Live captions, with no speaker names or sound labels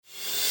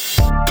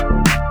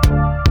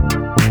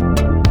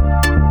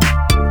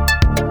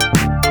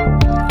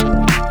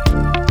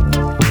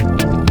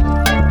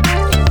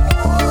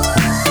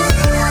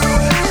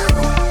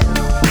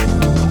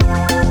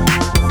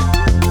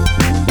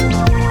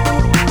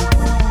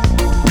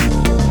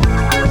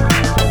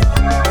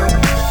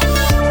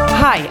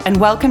and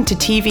welcome to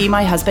TV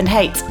My Husband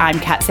Hates. I'm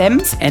Kat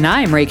Sims. And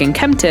I'm Reagan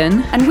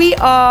Kempton. And we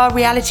are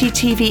reality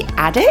TV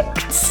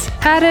addicts.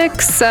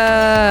 Addicts,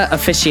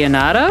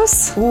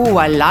 aficionados. Ooh,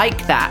 I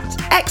like that.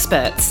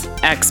 Experts.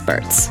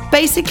 Experts.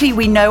 Basically,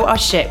 we know our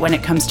shit when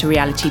it comes to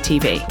reality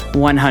TV.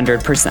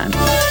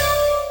 100%.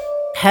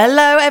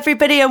 Hello,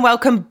 everybody, and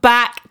welcome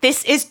back.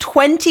 This is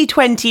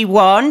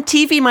 2021.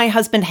 TV My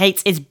Husband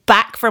Hates is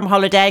back from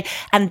holiday,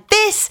 and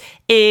this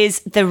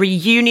is the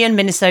reunion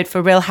minisode for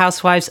Real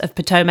Housewives of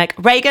Potomac.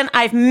 Reagan,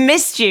 I've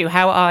missed you.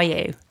 How are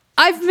you?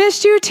 I've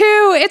missed you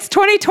too. It's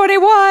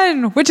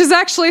 2021, which has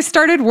actually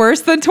started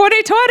worse than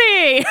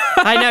 2020.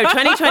 I know,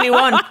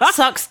 2021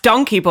 sucks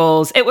donkey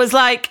balls. It was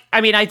like,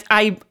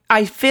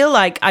 I feel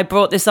like I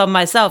brought this on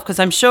myself because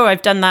I'm sure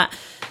I've done that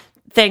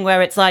thing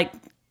where it's like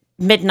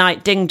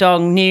midnight ding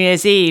dong New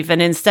Year's Eve,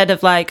 and instead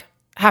of like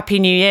Happy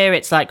New Year,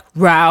 it's like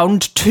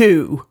round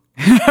 2.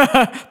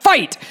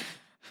 Fight!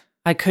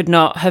 I could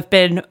not have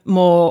been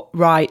more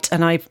right,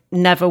 and I've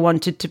never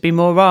wanted to be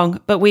more wrong.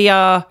 But we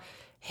are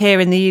here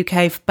in the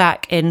UK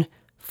back in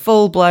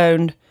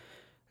full-blown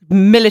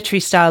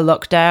military-style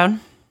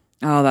lockdown.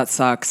 Oh, that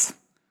sucks.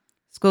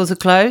 Schools are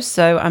closed,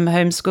 so I'm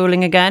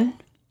homeschooling again.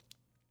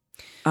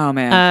 Oh,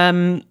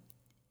 man.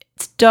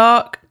 It's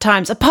dark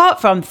times.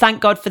 Apart from, thank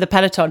God for the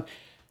Peloton.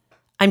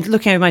 I'm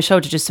looking over my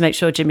shoulder just to make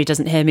sure Jimmy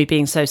doesn't hear me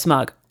being so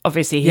smug.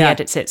 Obviously, he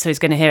edits it, so he's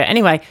going to hear it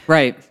anyway.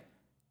 Right.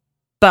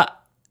 But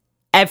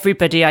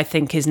everybody, I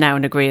think, is now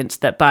in agreement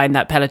that buying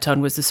that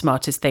Peloton was the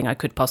smartest thing I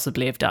could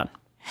possibly have done.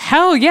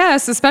 Hell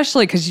yes,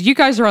 especially because you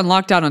guys are on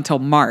lockdown until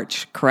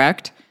March,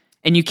 correct?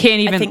 And you can't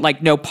even,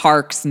 no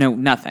parks, no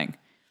nothing.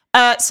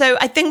 So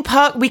I think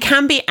we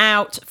can be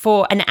out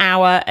for an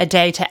hour a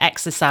day to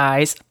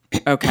exercise.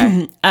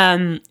 Okay. But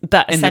in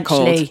essentially...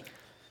 the cold.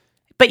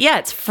 But yeah,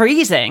 it's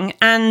freezing,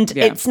 and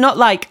it's not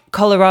like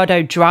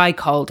Colorado dry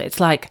cold.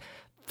 It's like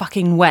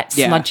fucking wet,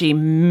 sludgy,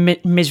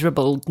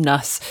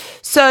 miserableness.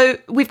 So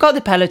we've got the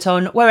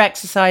Peloton, we're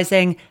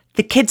exercising,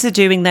 the kids are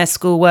doing their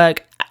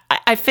schoolwork.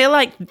 I feel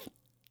like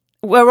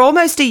we're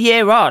almost a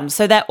year on,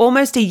 so they're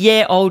almost a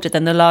year older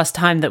than the last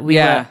time that we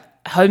were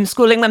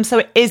homeschooling them. So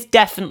it is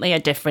definitely a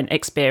different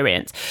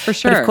experience. For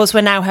sure. But of course, we're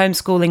now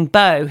homeschooling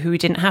Bo, who we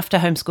didn't have to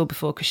homeschool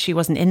before because she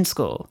wasn't in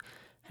school.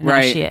 And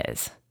now she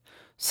is.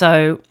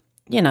 So...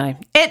 you know,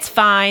 it's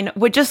fine.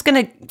 We're just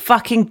going to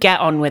fucking get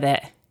on with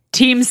it.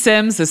 Team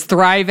Sims is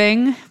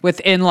thriving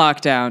within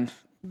lockdown.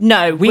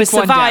 No, we're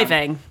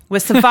surviving. We're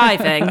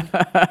surviving.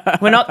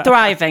 We're not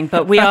thriving,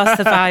 but we are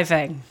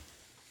surviving.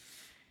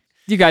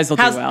 You guys will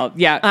do well.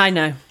 Yeah. I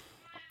know.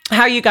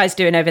 How are you guys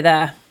doing over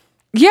there?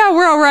 Yeah,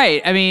 we're all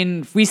right. I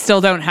mean, we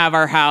still don't have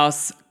our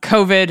house.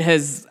 COVID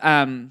has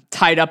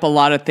tied up a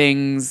lot of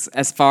things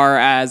as far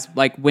as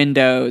like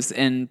windows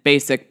and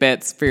basic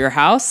bits for your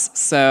house.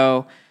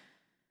 So...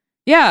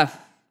 yeah,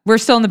 we're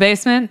still in the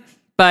basement,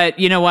 but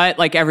you know what?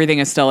 Like everything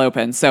is still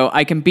open. So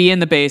I can be in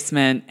the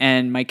basement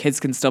and my kids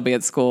can still be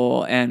at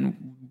school and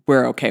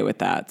we're okay with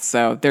that.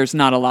 So there's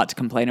not a lot to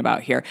complain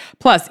about here.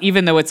 Plus,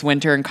 even though it's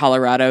winter in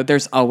Colorado,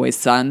 there's always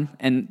sun.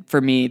 And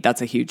for me,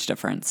 that's a huge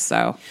difference.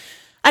 So.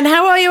 And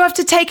how are you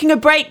after taking a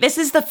break? This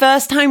is the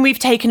first time we've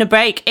taken a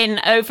break in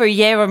over a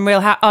year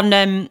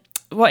on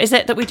what is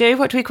it that we do?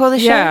 What do we call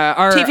this show? Yeah,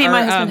 TV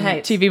My Husband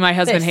Hates. TV My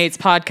Husband Hates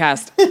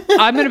podcast.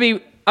 I'm going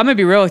to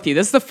be real with you.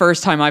 This is the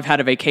first time I've had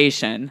a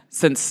vacation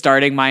since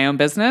starting my own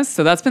business.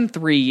 So that's been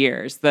 3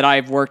 years that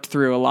I've worked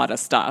through a lot of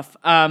stuff.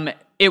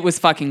 It was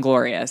fucking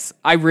glorious.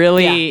 I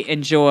really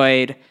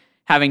enjoyed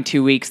having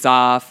 2 weeks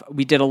off.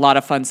 We did a lot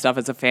of fun stuff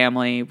as a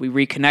family. We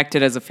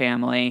reconnected as a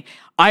family.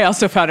 I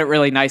also found it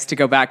really nice to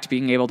go back to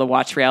being able to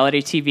watch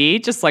reality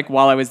TV just like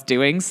while I was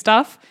doing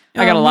stuff.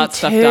 I got a lot of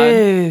stuff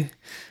done.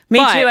 Me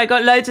too. I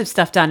got loads of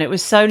stuff done. It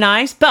was so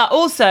nice. But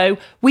also,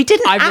 we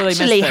didn't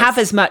actually have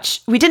as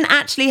much. We didn't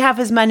actually have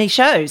as many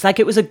shows. Like,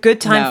 it was a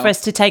good time for us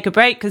to take a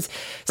break because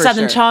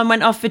Southern Charm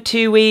went off for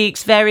 2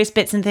 weeks. Various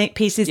bits and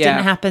pieces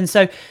didn't happen.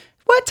 So,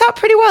 worked out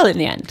pretty well in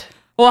the end.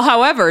 Well,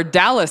 however,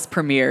 Dallas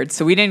premiered.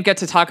 So, we didn't get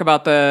to talk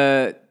about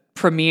the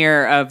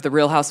premiere of The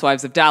Real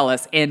Housewives of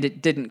Dallas. And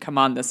it didn't come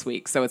on this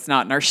week. So, it's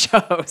not in our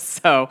show.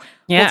 So,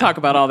 we'll talk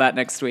about all that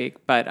next week.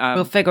 But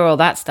we'll figure all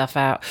that stuff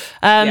out.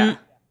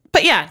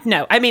 But yeah,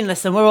 no, I mean,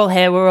 listen, we're all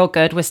here. We're all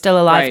good. We're still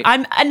alive.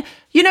 Right. And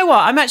you know what?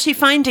 I'm actually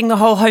finding the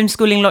whole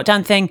homeschooling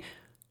lockdown thing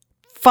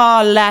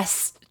far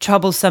less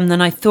troublesome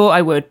than I thought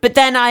I would. But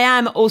then I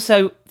am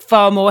also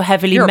far more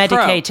heavily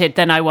medicated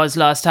than I was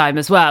last time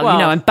as well. You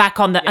know, I'm back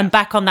on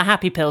the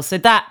happy pill. So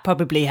that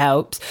probably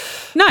helps.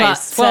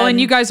 Nice. But,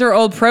 and you guys are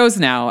old pros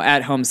now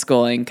at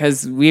homeschooling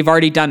because we've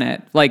already done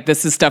it. Like,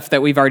 this is stuff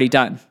that we've already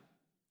done.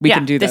 We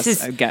can do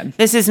this again.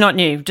 This is not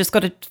new. Just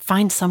got to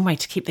find some way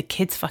to keep the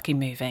kids fucking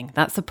moving.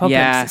 That's the problem.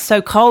 Yeah. It's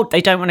so cold.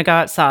 They don't want to go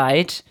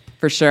outside.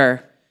 For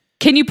sure.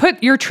 Can you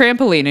put your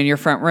trampoline in your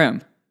front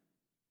room?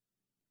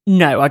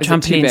 No, our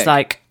trampoline's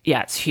like,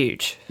 it's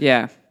huge.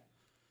 Yeah.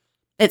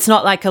 It's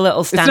not like a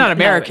little stand. It's not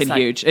American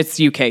huge. It's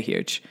UK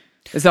huge.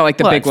 It's not like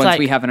the big ones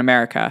we have in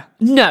America.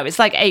 No, it's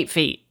like 8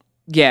 feet.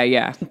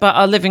 Yeah. But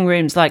our living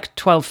room's like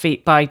 12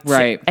 feet by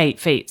 8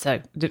 feet.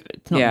 So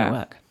it's not going to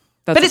work.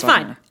 But it's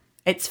fine.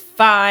 It's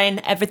fine.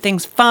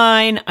 Everything's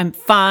fine. I'm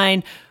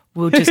fine.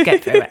 We'll just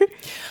get through it.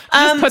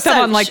 Just put them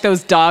on like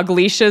those dog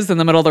leashes in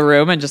the middle of the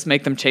room and just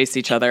make them chase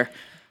each other.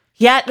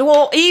 Yeah,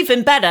 or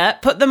even better,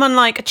 put them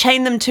on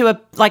chain them to a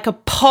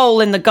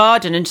pole in the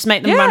garden and just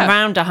make them run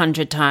around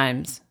 100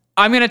 times.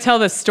 I'm going to tell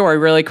this story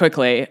really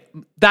quickly.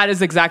 That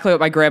is exactly what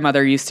my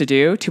grandmother used to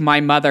do to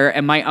my mother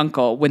and my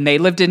uncle when they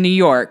lived in New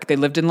York. They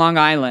lived in Long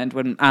Island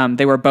when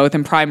they were both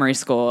in primary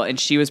school, and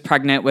she was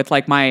pregnant with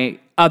like my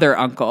other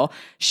uncle.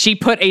 She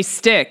put a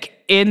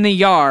stick in the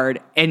yard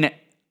and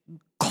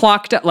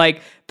clocked up,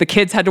 like the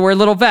kids had to wear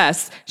little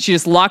vests. She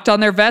just locked on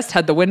their vest,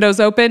 had the windows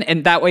open,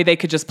 and that way they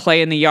could just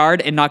play in the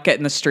yard and not get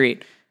in the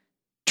street.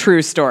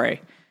 True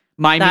story.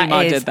 My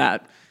Mima did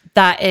that.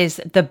 That is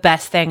the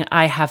best thing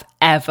I have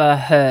ever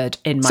heard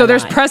in my life. So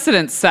there's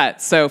precedent set,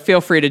 so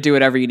feel free to do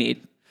whatever you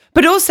need.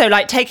 But also,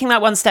 like, taking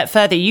that one step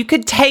further, you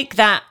could take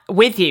that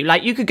with you.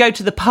 Like, you could go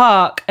to the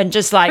park and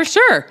just, like... For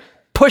sure.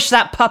 Push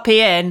that puppy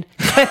in,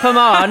 clip them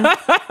on,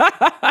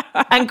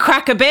 and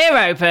crack a beer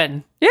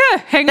open. Yeah,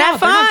 hang out.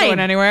 They're not going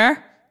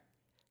anywhere.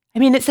 I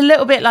mean, it's a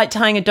little bit like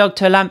tying a dog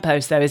to a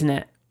lamppost, though, isn't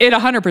it? It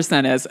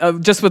 100% is,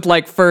 just with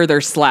like further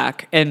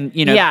slack. And,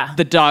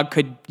 the dog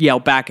could yell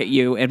back at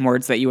you in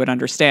words that you would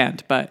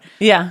understand. But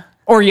yeah.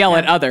 Or yell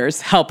at others.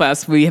 Help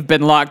us. We have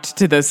been locked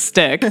to this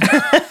stick.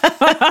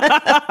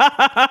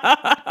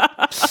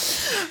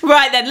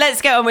 Right, then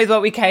let's get on with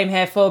what we came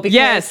here for. Because,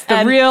 yes,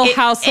 the Real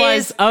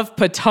Housewives of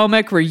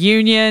Potomac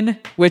reunion,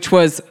 which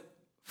was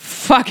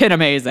fucking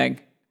amazing.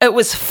 It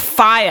was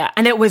fire,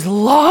 and it was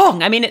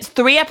long. I mean, it's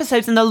 3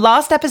 episodes, and the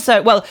last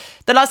episode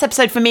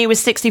for me was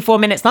 64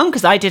 minutes long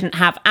because I didn't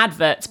have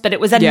adverts, but it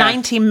was a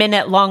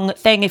 90-minute long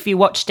thing if you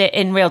watched it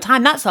in real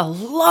time. That's a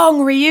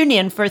long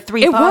reunion for a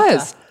 3-parter. It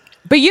was.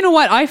 But you know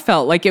what? I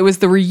felt like it was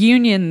the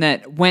reunion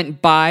that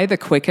went by the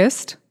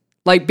quickest,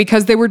 like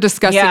because they were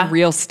discussing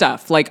real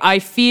stuff. Like I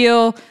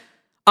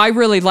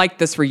really liked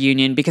this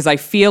reunion because I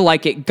feel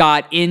like it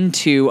got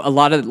into a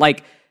lot of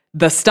like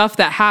the stuff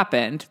that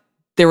happened.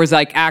 There was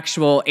like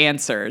actual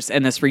answers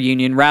in this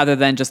reunion rather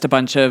than just a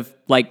bunch of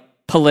like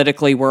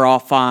politically we're all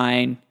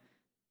fine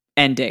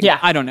ending. Yeah.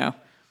 I don't know.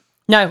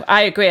 No,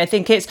 I agree. I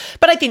think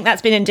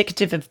that's been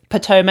indicative of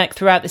Potomac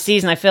throughout the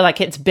season. I feel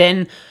like it's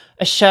been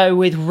a show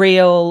with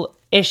real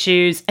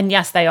issues. And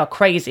yes, they are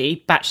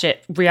crazy, batshit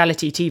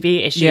reality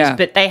TV issues,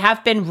 but they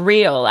have been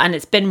real and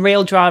it's been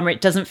real drama.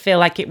 It doesn't feel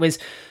like it was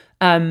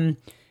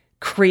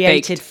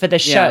created for the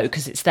show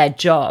because it's their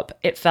job.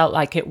 It felt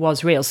like it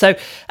was real. So,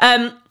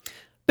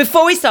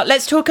 before we start,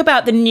 let's talk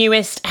about the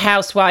newest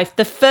housewife,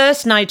 the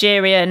first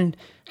Nigerian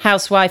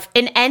housewife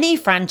in any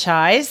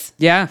franchise.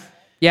 Yeah.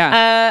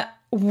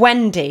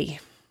 Wendy.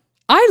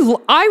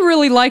 I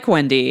really like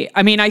Wendy.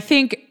 I mean, I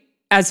think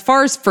as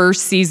far as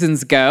first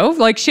seasons go,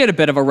 like she had a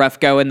bit of a rough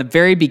go in the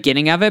very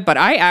beginning of it, but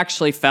I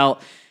actually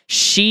felt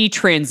she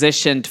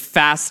transitioned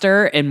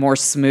faster and more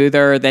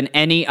smoother than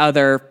any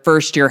other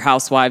first-year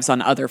housewives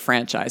on other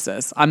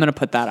franchises. I'm going to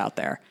put that out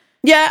there.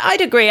 Yeah, I'd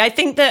agree. I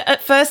think that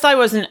at first I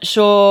wasn't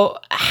sure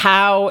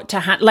how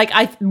to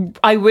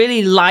I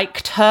really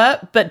liked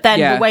her, but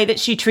then the way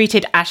that she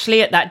treated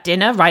Ashley at that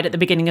dinner right at the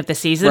beginning of the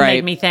season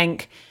made me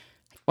think,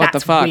 what the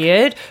fuck?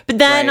 Weird. But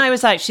then I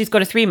was like, she's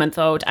got a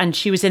 3-month-old and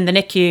she was in the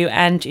NICU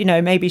and,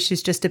 maybe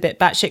she's just a bit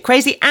batshit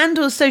crazy. And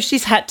also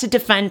she's had to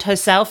defend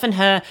herself and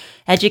her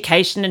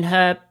education and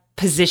her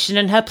position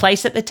and her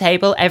place at the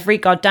table every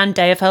goddamn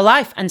day of her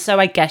life. And so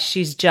I guess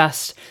she's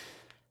just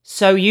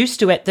so used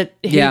to it that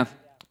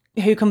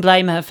who can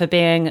blame her for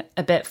being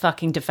a bit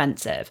fucking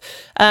defensive?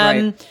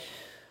 But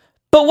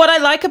what I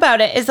like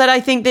about it is that I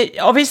think that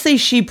obviously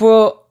she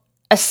brought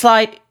a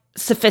slight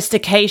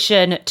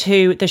sophistication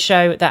to the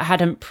show that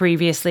hadn't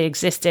previously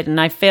existed.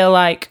 And I feel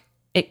like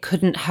it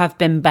couldn't have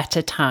been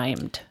better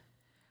timed.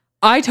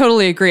 I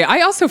totally agree.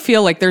 I also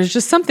feel like there's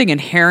just something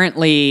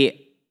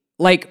inherently,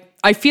 like,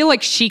 I feel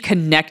like she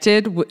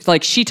connected,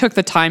 like she took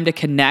the time to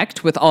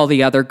connect with all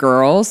the other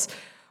girls.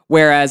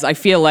 Whereas I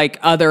feel like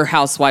other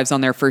housewives on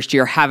their first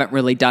year haven't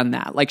really done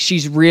that. Like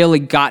she's really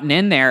gotten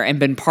in there and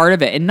been part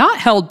of it and not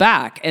held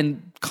back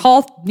and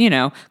call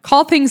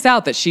things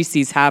out that she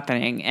sees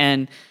happening.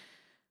 And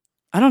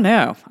I don't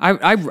know.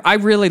 I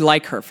really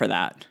like her for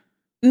that.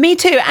 Me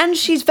too. And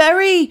she's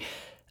very,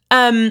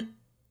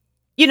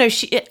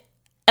 she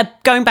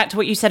going back to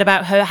what you said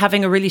about her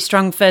having a really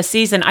strong first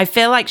season, I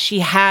feel like she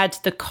had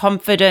the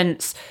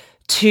confidence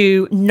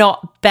to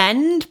not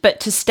bend, but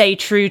to stay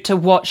true to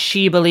what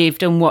she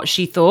believed and what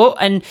she thought.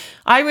 And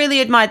I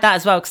really admired that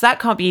as well, because that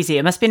can't be easy.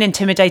 It must be an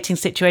intimidating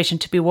situation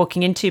to be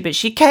walking into, but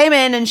she came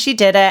in and she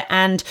did it.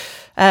 And,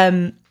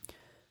 and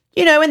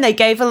they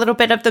gave a little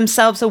bit of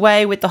themselves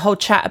away with the whole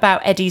chat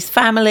about Eddie's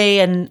family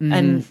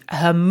and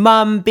her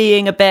mum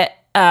being a bit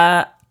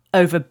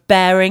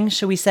overbearing,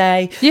 shall we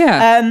say.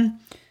 Yeah.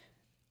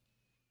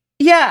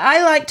 Yeah,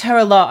 I liked her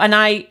a lot, and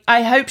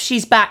I hope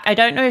she's back. I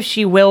don't know if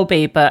she will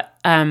be, but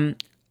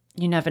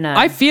you never know.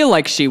 I feel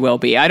like she will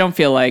be. I don't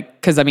feel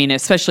like, because I mean,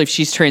 especially if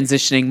she's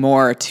transitioning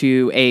more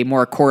to a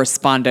more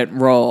correspondent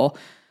role,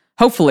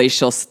 hopefully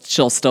she'll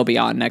still be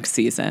on next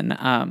season.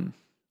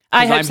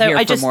 I hope I'm so.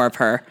 here for more of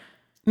her.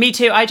 Me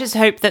too. I just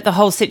hope that the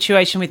whole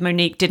situation with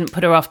Monique didn't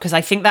put her off, because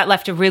I think that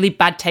left a really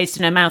bad taste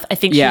in her mouth. I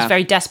think she was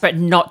very desperate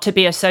not to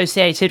be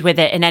associated with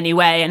it in any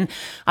way. And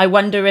I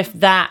wonder if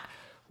that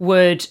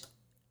would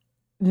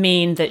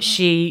mean that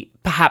she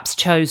perhaps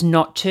chose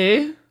not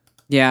to.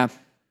 Yeah.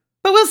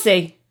 But we'll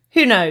see.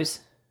 Who knows?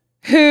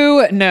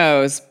 Who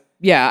knows?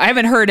 Yeah, I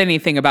haven't heard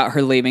anything about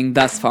her leaving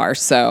thus far,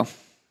 so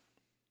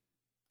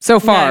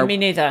far, no, me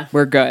neither.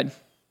 We're good.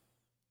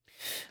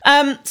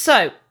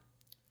 So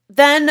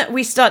then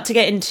we start to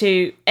get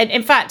into, and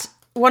in fact,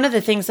 one of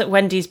the things that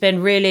Wendy's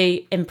been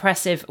really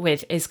impressive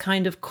with is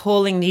kind of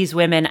calling these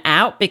women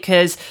out,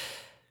 because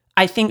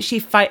I think she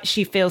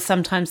feels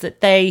sometimes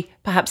that they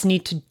perhaps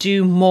need to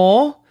do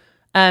more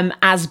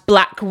as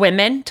Black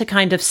women to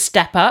kind of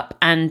step up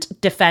and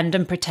defend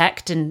and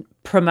protect and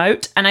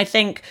promote. And I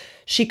think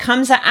she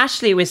comes at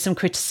Ashley with some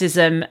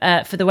criticism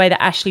for the way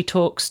that Ashley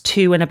talks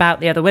to and about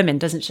the other women,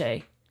 doesn't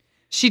she?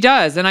 She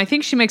does. And I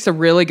think she makes a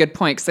really good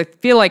point, because I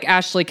feel like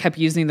Ashley kept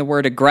using the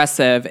word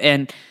aggressive.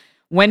 And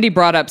Wendy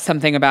brought up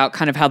something about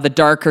kind of how the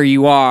darker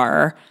you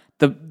are,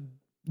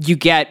 you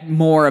get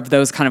more of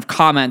those kind of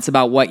comments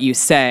about what you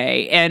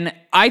say. And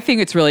I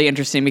think it's really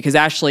interesting because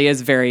Ashley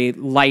is very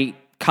light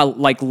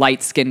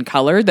skin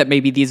color, that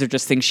maybe these are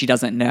just things she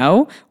doesn't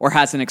know or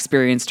hasn't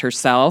experienced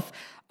herself.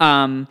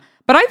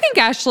 But I think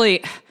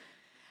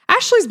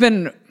Ashley's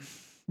been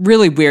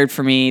really weird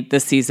for me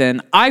this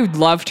season. I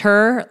loved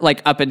her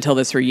like up until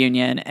this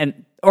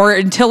reunion or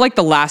until like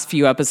the last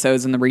few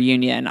episodes in the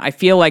reunion. I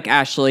feel like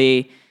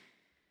Ashley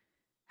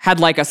had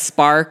like a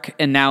spark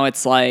and now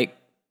it's like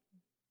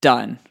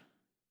done.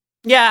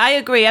 Yeah, I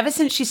agree. Ever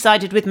since she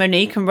sided with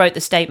Monique and wrote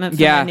the statement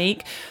for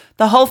Monique,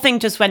 the whole thing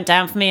just went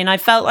down for me. And I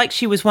felt like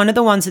she was one of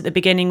the ones at the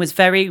beginning was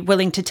very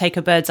willing to take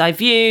a bird's eye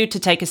view, to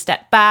take a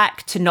step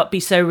back, to not be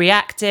so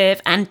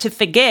reactive and to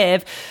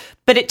forgive.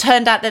 But it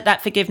turned out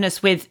that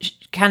forgiveness with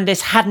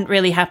Candiace hadn't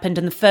really happened.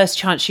 And the first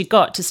chance she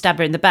got to stab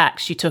her in the back,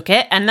 she took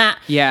it. And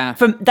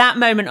from that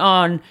moment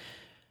on,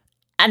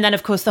 and then,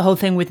 of course, the whole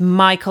thing with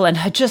Michael and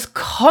her just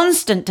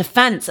constant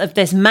defense of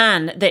this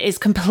man that is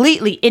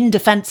completely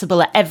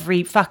indefensible at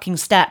every fucking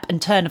step and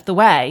turn of the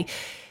way.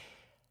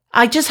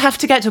 I just have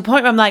to get to a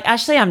point where I'm like,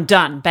 Ashley, I'm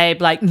done,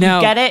 babe. Like, no.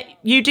 You get it,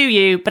 you do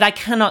you, but I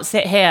cannot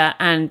sit here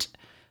and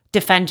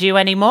defend you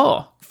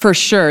anymore. For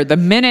sure. The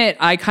minute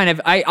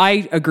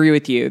I agree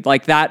with you,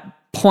 like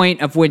that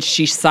point of when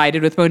she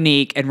sided with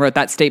Monique and wrote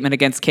that statement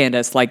against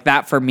Candiace, like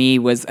that for me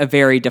was a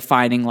very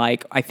defining,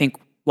 like, I think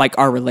like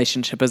our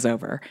relationship is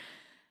over.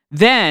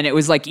 Then it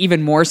was like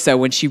even more so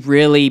when she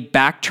really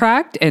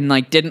backtracked and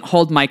like didn't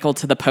hold Michael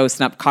to the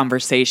post-nup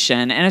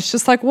conversation. And it's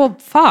just like, well,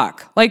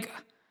 fuck. Like,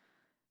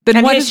 then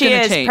and what here is going to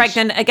change? She is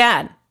pregnant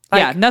again.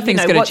 Like,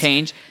 nothing's going to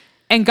change.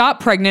 And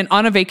got pregnant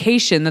on a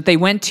vacation that they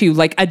went to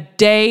like a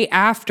day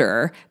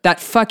after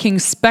that fucking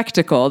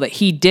spectacle that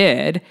he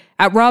did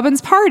at Robin's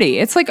party.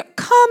 It's like,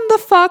 come the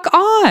fuck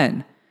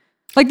on.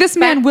 Like, this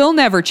man will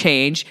never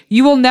change.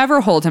 You will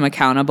never hold him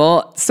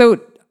accountable.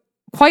 So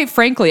quite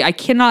frankly, I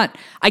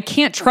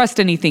can't trust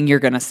anything you're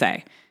going to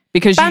say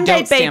because you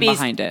don't stand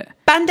behind it.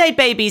 Band-Aid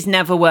babies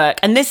never work.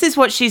 And this is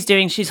what she's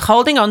doing. She's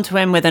holding on to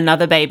him with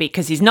another baby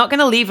because he's not going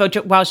to leave her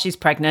while she's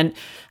pregnant.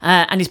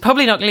 And he's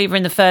probably not going to leave her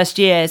in the first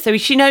year. So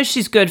she knows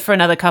she's good for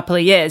another couple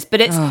of years.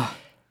 But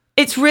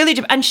it's really,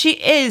 and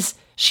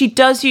she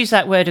does use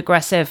that word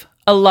aggressive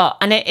a lot.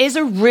 And it is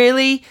a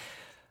really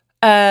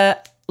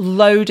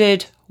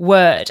loaded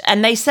word.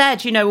 And they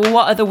said, well,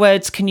 what other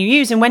words can you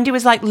use? And Wendy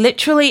was like,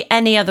 literally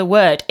any other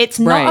word. It's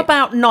not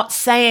about not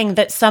saying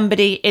that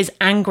somebody is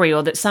angry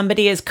or that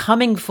somebody is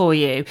coming for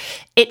you.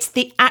 It's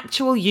the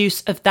actual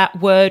use of that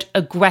word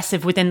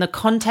aggressive within the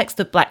context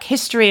of Black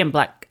history and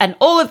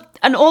all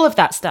of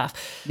that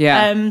stuff.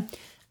 Yeah.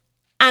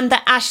 And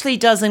that Ashley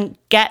doesn't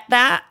get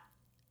that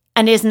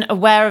and isn't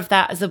aware of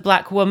that as a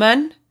Black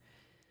woman.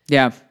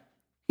 Yeah.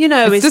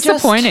 It's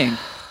disappointing.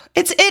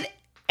 It's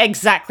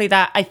exactly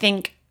that. I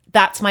think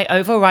that's my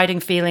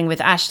overriding feeling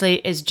with Ashley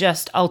is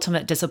just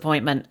ultimate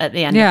disappointment at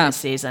the end of this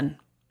season.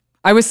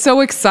 I was so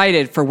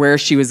excited for where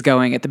she was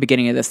going at the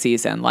beginning of the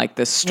season. Like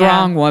this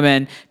strong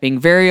woman being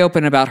very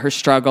open about her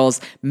struggles,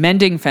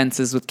 mending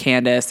fences with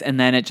Candiace, and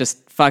then it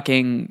just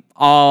fucking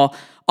all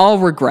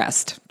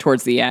regressed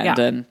towards the end.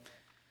 Yeah. And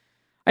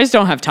I just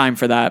don't have time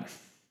for that.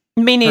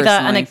 Me neither,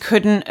 personally. And I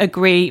couldn't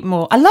agree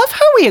more. I love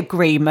how we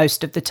agree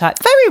most of the time.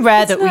 Very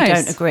rare that we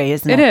don't agree,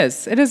 isn't it? It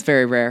is. It is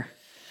very rare.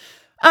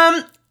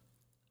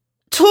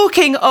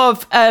 Talking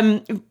of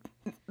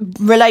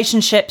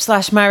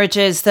relationships /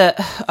 marriages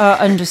that are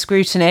under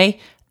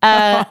scrutiny,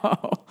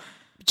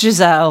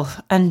 Giselle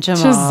and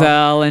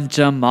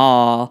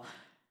Jamal.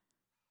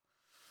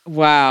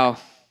 Wow.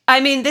 I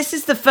mean, this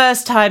is the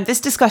first time, this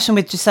discussion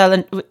with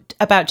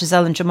about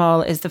Giselle and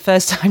Jamal is the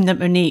first time that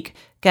Monique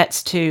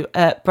gets to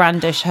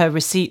brandish her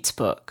receipts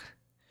book.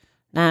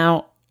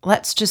 Now,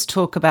 let's just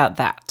talk about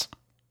that.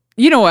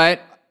 You know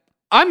what?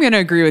 I'm going to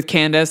agree with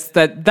Candiace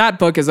that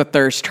book is a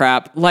thirst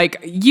trap. Like,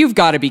 you've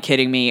got to be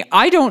kidding me.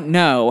 I don't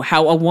know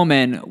how a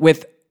woman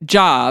with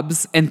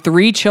jobs and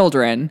 3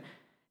 children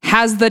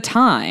has the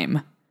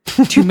time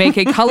to make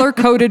a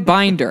color-coded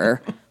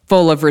binder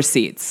full of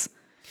receipts?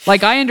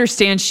 Like, I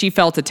understand she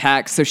felt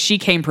attacked, so she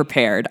came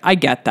prepared. I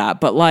get that.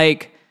 But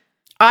like,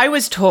 I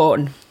was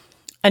torn,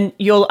 and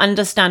you'll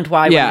understand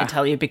why when I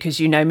tell you, because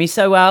you know me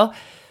so well.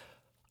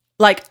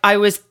 Like, I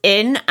was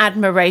in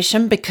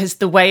admiration because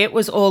the way it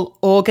was all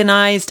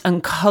organized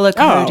and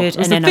color-coded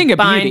and in a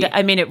binder.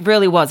 I mean, it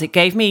really was. It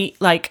gave me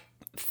like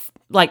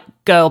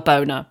girl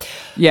boner.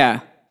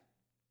 Yeah.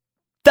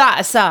 That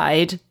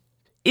aside,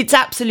 it's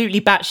absolutely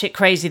batshit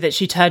crazy that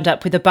she turned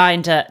up with a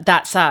binder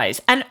that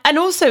size. And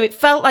also, it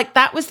felt like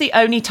that was the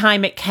only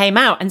time it came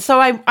out. And so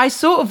I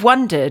sort of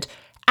wondered,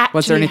 actually,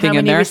 was there anything how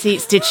in many there?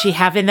 receipts did she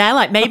have in there?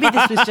 Like, maybe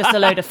this was just a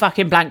load of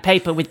fucking blank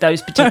paper with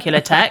those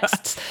particular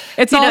texts.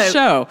 It's all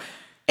show.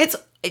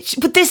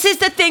 But this is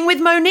the thing with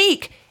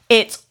Monique.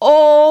 It's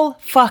all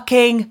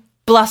fucking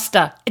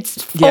bluster.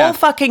 It's all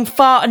fucking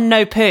fart and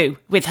no poo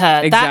with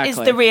her. Exactly. That is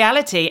the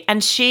reality.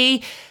 And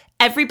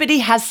everybody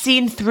has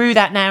seen through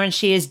that now, and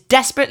she is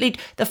desperately,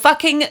 the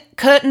fucking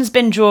curtain's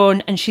been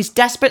drawn and she's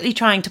desperately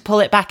trying to pull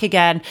it back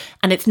again,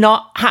 and it's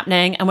not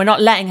happening, and we're not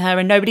letting her,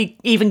 and nobody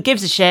even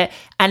gives a shit,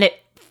 and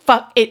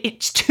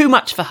it's too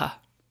much for her.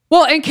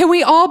 Well, and can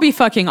we all be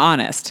fucking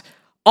honest?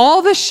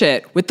 All the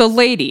shit with the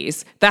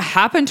ladies that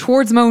happened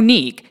towards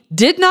Monique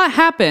did not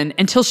happen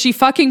until she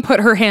fucking put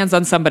her hands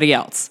on somebody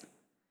else.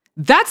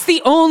 That's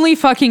the only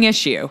fucking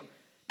issue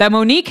that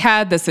Monique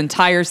had this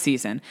entire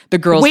season. The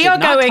girls did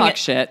not talk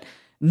shit.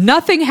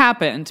 Nothing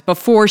happened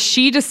before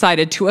she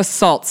decided to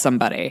assault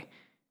somebody.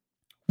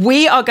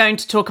 We are going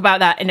to talk about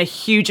that in a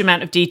huge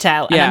amount of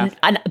detail. Yeah.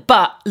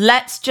 But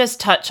let's just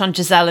touch on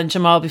Giselle and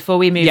Jamal before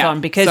we move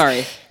on,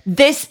 because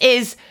this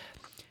is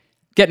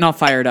getting all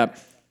fired up.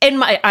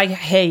 I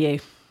hear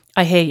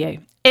you.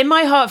 In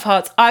my heart of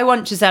hearts, I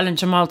want Giselle and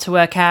Jamal to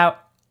work out.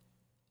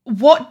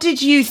 What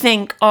did you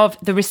think of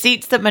the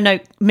receipts that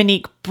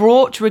Monique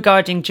brought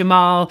regarding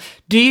Jamal?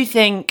 Do you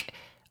think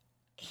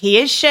he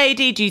is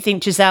shady? Do you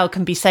think Giselle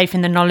can be safe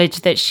in the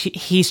knowledge that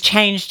he's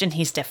changed and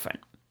he's different?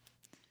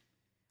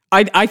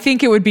 I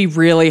think it would be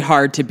really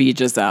hard to be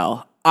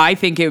Giselle. I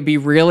think it would be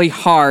really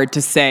hard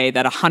to say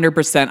that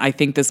 100% I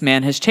think this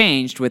man has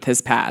changed with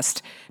his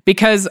past.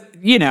 Because,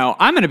 I'm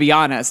going to be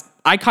honest,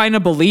 I kind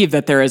of believe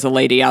that there is a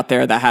lady out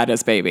there that had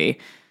his baby.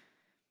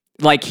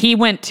 Like, he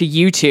went to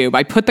YouTube.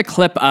 I put the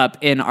clip up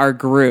in our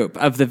group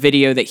of the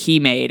video that he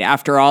made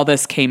after all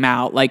this came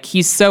out. Like,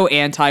 he's so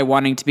anti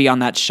wanting to be on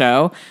that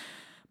show.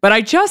 But I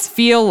just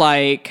feel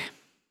like,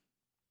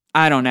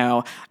 I don't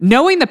know,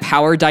 knowing the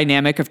power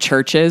dynamic of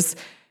churches,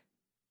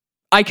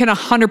 I can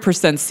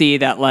 100% see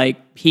that, like,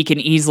 he can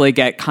easily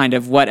get kind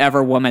of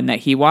whatever woman that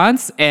he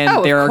wants.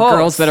 And there are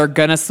girls that are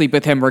going to sleep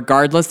with him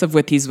regardless of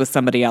if he's with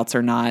somebody else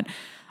or not.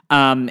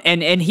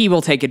 And he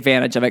will take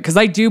advantage of it. Because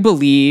I do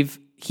believe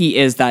he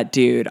is that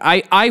dude.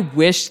 I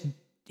wish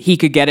he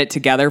could get it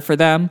together for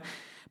them.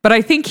 But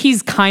I think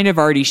he's kind of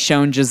already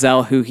shown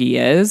Giselle who he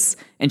is.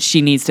 And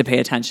she needs to pay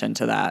attention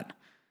to that.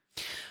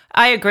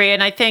 I agree.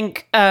 And I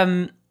think...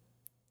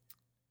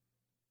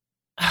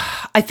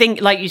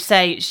 like you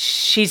say,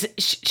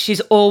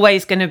 she's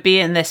always going to be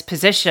in this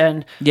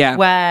position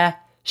where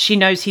she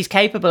knows he's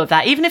capable of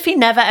that, even if he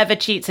never ever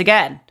cheats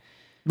again.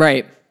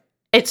 Right.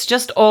 It's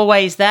just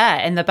always there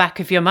in the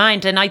back of your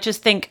mind. And I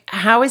just think,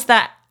 how is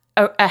that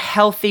a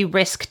healthy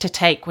risk to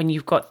take when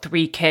you've got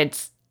 3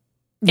 kids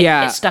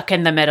stuck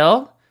in the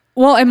middle?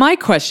 Well, and my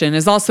question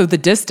is also the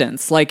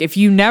distance. Like, if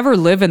you never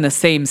live in the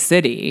same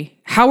city,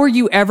 how are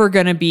you ever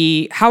going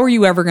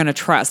to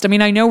trust? I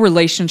mean, I know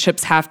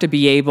relationships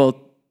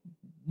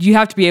you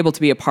have to be able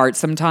to be apart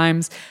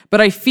sometimes,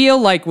 but I feel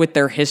like with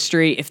their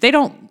history, if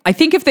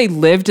they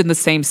lived in the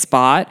same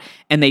spot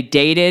and they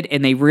dated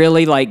and they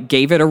really like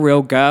gave it a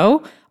real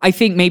go, I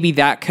think maybe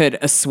that could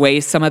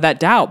assuage some of that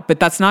doubt, but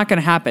that's not going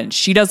to happen.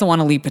 She doesn't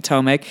want to leave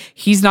Potomac.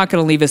 He's not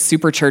going to leave his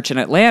super church in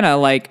Atlanta.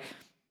 Like,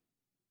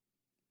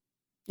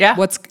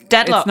 what's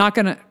deadlock? It's not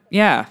going to,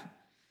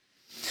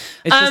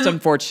 It's just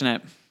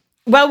unfortunate.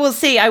 Well, we'll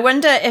see. I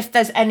wonder if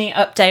there's any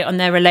update on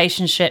their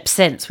relationship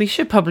since. We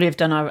should probably have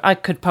done I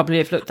could probably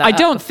have looked that up. I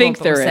don't think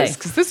there is,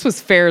 because this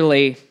was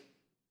fairly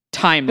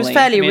timely. It was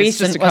fairly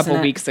recent, it's just a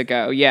couple weeks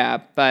ago.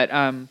 Yeah, but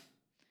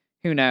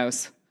who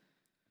knows?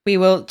 We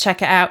will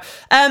check it out.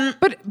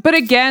 But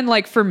again,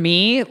 like, for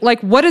me,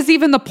 like, what is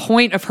even the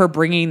point of her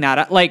bringing that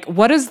up? Like,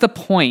 what is the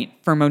point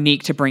for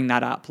Monique to bring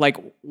that up? Like,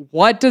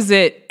 what does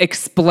it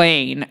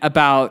explain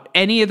about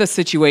any of the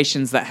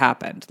situations that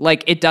happened?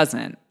 Like, it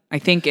doesn't. I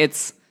think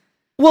it's...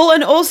 Well,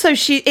 and also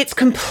it's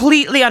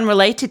completely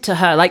unrelated to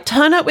her. Like,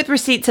 turn up with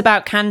receipts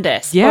about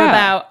Candace or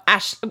about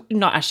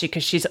not Ashley,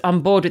 because she's on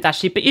board with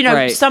Ashley,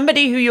 but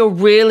somebody who you're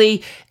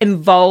really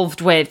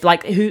involved with,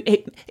 like, who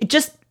it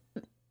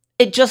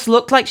just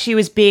looked like she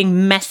was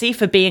being messy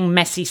for being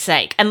messy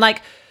sake. And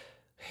like,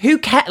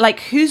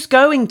 who's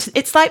going to,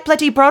 it's like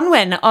bloody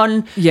Bronwyn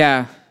on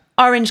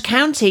Orange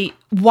County.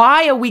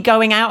 Why are we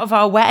going out of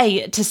our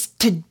way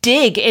to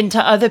dig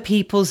into other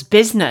people's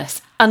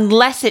business?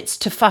 Unless it's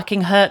to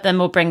fucking hurt them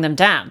or bring them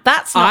down.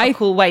 That's not a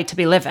cool way to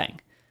be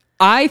living.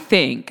 I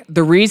think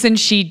the reason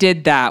she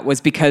did that was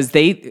because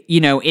they,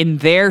 you know, in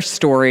their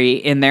story,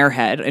 in their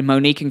head, in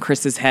Monique and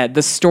Chris's head,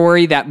 the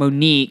story that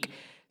Monique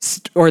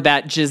or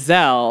that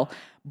Giselle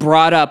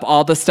brought up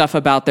all the stuff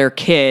about their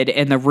kid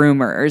and the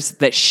rumors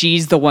that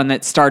she's the one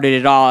that started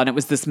it all. And it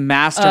was this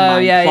mastermind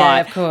plot.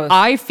 Yeah, of course.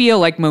 I feel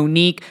like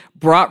Monique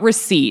brought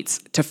receipts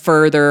to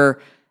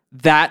further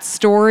that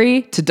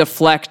story, to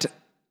deflect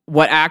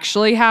what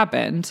actually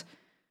happened.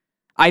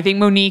 I think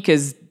Monique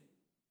is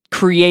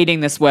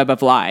creating this web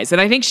of lies. And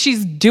I think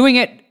she's doing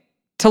it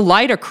to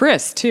lie to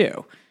Chris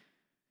too.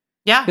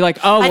 Yeah. Be like,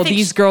 oh, well,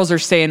 these girls are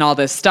saying all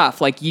this stuff.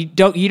 Like, you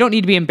don't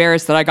need to be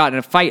embarrassed that I got in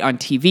a fight on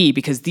TV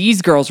because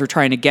these girls are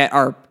trying to get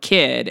our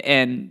kid,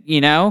 and, you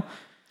know?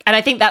 And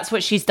I think that's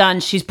what she's done.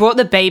 She's brought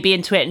the baby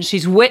into it, and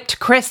she's whipped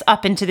Chris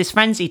up into this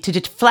frenzy to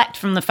deflect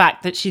from the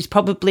fact that she's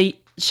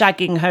probably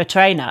shagging her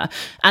trainer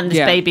and this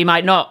baby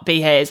might not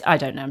be his. I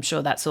don't know. I'm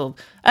sure that's all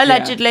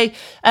allegedly.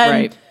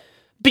 Right.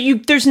 But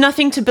there's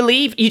nothing to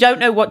believe. You don't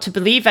know what to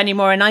believe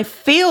anymore. And I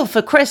feel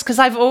for Chris, because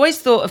I've always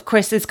thought of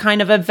Chris as kind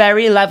of a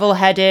very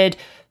level-headed,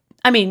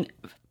 I mean,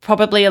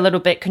 probably a little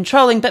bit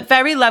controlling, but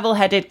very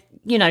level-headed,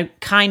 you know,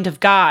 kind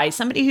of guy.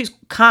 Somebody who's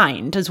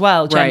kind as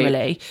well, generally.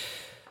 Right.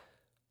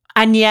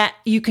 And yet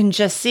you can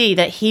just see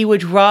that he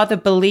would rather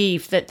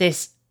believe that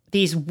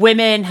these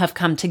women have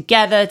come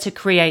together to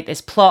create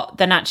this plot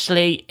than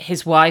actually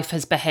his wife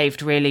has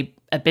behaved really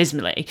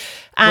abysmally.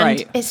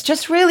 And it's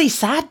just really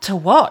sad to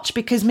watch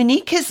because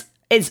Monique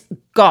is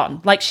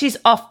gone. Like, she's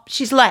off,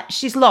 she's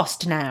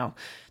lost now.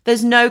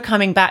 There's no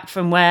coming back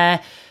from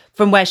where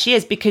she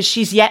is, because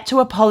she's yet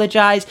to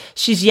apologize.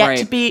 She's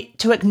yet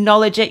to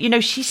acknowledge it. You know,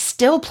 she's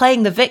still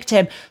playing the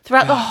victim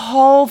throughout the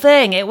whole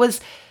thing. It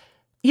was,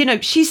 you know,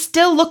 she's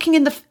still looking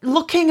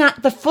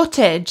at the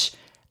footage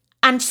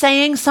and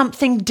saying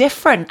something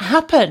different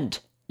happened.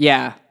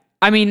 Yeah.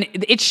 I mean,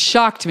 it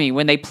shocked me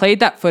when they played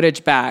that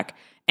footage back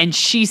and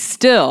she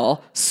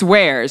still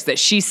swears that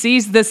she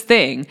sees this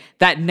thing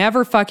that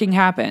never fucking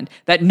happened,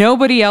 that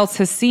nobody else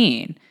has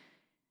seen.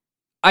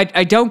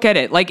 I don't get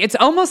it. Like, it's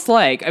almost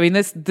like, I mean,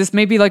 this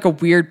may be like a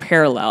weird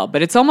parallel,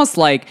 but it's almost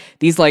like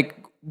these like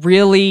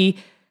really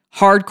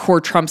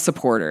hardcore Trump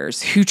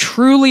supporters who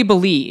truly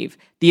believe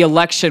the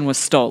election was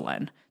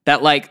stolen.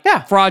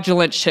 That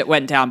fraudulent shit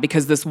went down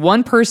because this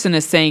one person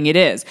is saying it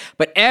is.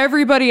 But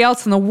everybody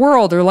else in the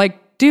world are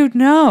like, dude,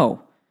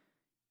 no.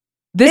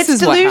 This is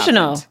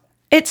delusional. What happened.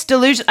 It's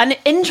delusional. And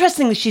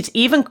interestingly, she's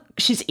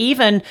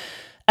even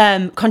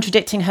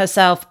contradicting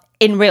herself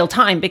in real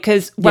time,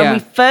 because when we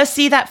first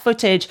see that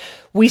footage,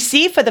 we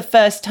see for the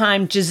first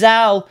time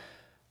Giselle,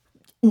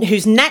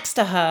 who's next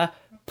to her,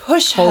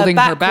 push her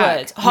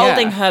backwards,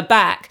 holding her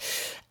back.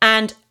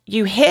 And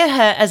you hear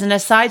her as an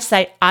aside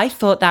say, I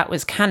thought that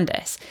was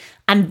Candace.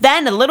 And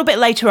then a little bit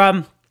later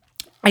on,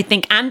 I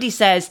think Andy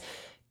says,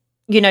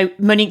 you know,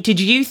 Monique, did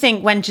you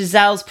think when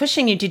Giselle's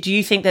pushing you, did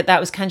you think that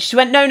was Candace? She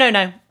went, no,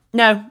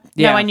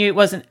 I knew it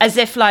wasn't. As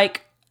if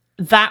like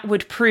that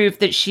would prove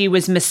that she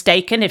was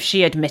mistaken if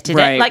she admitted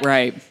it. Like,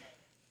 right.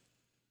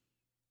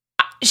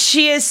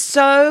 She is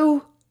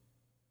so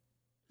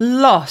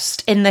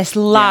lost in this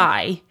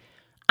lie. Yeah.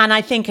 And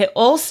I think it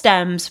all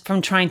stems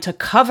from trying to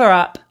cover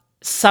up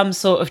some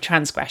sort of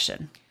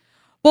transgression.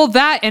 Well,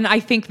 that, and I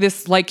think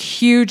this like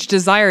huge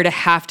desire to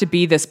have to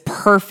be this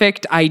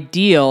perfect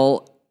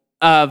ideal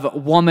of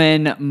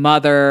woman,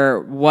 mother,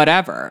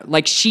 whatever.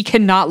 Like, she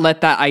cannot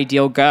let that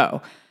ideal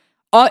go.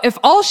 If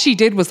all she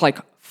did was like,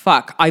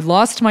 fuck, I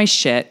lost my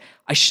shit.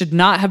 I should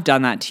not have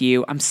done that to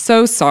you. I'm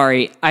so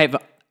sorry.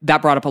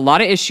 That brought up a lot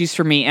of issues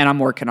for me and I'm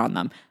working on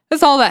them.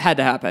 That's all that had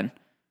to happen.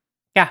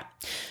 Yeah.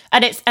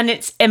 And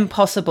it's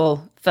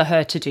impossible for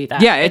her to do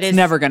that. Yeah, it's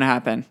never going to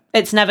happen.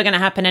 It's never going to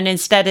happen. And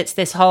instead it's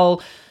this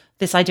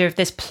idea of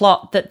this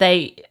plot that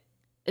they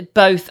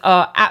both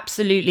are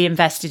absolutely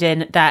invested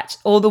in, that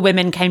all the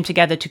women came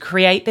together to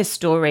create this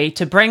story,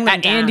 to bring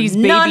them down. Andy's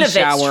baby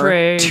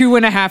shower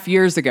 2.5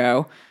 years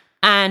ago.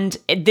 And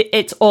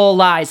it's all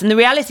lies. And the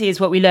reality is,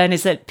 what we learn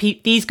is that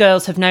these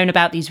girls have known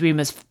about these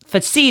rumors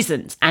for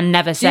seasons and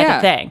never said a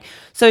thing.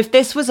 So if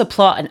this was a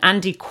plot, and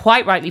Andy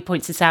quite rightly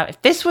points this out,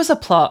 if this was a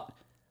plot,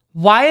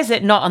 why is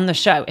it not on the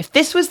show? If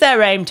this was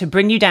their aim, to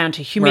bring you down,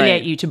 to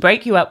humiliate you, to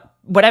break you up,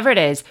 whatever it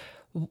is,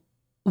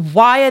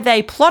 why are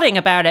they plotting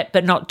about it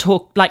but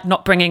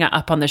not bringing it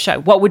up on the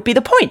show? What would be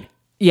the point?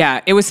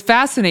 Yeah, it was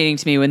fascinating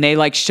to me when they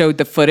like showed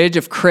the footage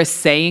of Chris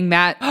saying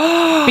that,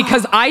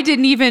 because it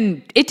didn't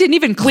even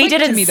click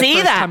to me the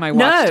first time I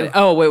watched it.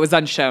 Oh, it was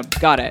unshown.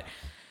 Got it.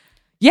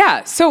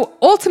 Yeah, so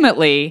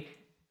ultimately,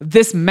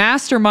 this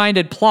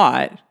masterminded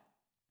plot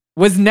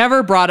was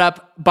never brought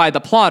up by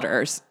the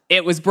plotters.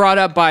 It was brought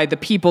up by the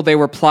people they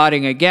were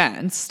plotting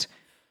against.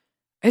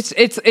 I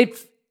agree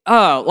with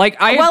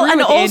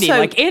Andy.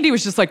 Like, Andy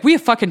was just like, we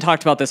have fucking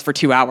talked about this for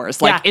 2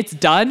 hours. Like, it's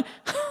done.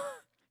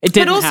 It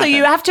didn't happen.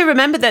 You have to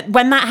remember that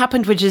when that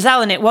happened with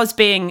Giselle, and it was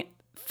being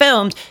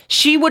filmed,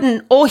 she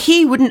wouldn't, or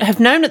he wouldn't have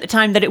known at the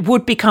time that it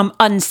would become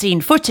unseen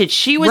footage.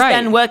 She was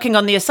then working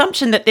on the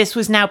assumption that this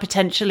was now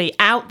potentially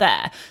out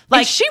there. Like,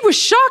 and she was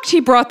shocked he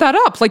brought that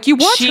up. Like, you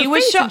watch her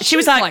face, shocked. She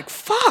was like,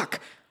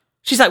 fuck.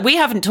 She's like, we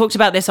haven't talked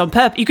about this on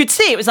purpose. You could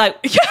see it was like,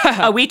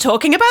 are we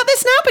talking about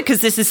this now? Because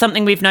this is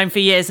something we've known for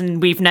years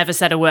and we've never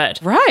said a word.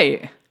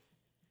 Right.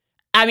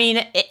 I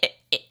mean,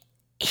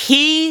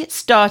 he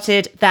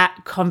started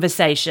that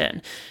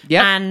conversation.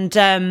 Yeah.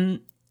 And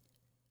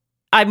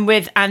I'm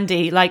with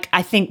Andy. Like,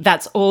 I think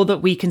that's all that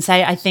we can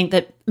say. I think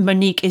that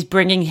Monique is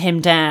bringing him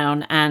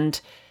down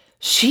and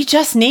she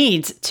just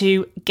needs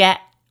to get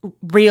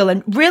real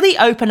and really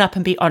open up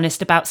and be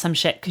honest about some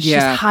shit because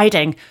she's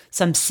hiding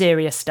some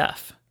serious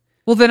stuff.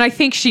 Well, then I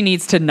think she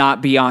needs to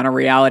not be on a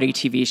reality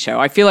TV show.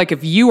 I feel like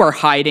if you are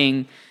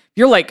hiding,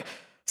 you're like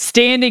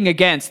standing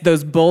against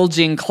those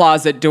bulging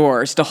closet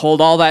doors to hold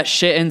all that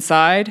shit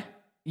inside,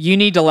 you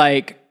need to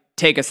like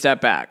take a step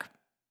back.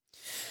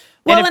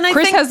 Well, and if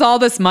Chris has all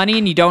this money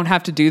and you don't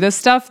have to do this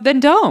stuff, then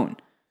don't.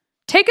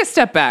 Take a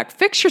step back.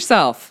 Fix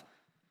yourself.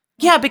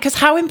 Yeah, because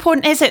how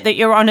important is it that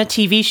you're on a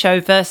TV show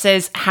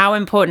versus how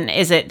important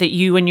is it that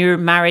you and your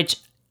marriage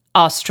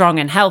are strong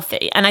and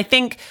healthy? And I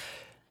think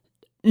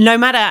no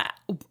matter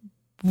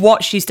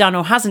what she's done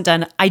or hasn't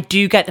done, I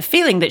do get the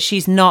feeling that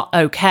she's not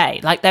okay.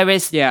 Like there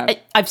is,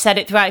 I've said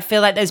it throughout, I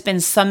feel like there's been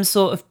some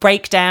sort of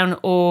breakdown,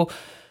 or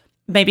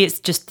maybe it's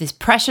just this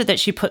pressure that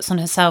she puts on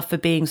herself for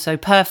being so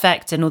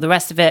perfect and all the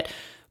rest of it.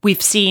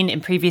 We've seen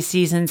in previous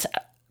seasons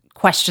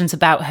questions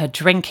about her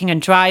drinking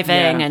and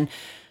driving. And,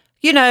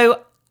 you know,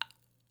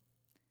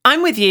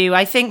 I'm with you.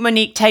 I think,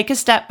 Monique, take a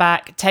step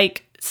back,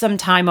 take some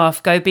time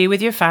off, go be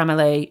with your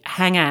family,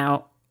 hang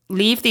out,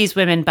 leave these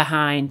women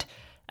behind,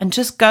 and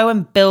just go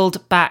and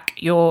build back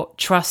your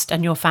trust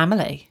and your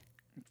family.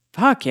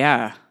 Fuck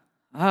yeah.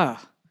 Oh.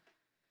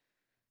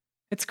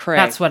 It's crazy.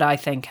 That's what I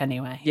think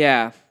anyway.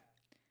 Yeah.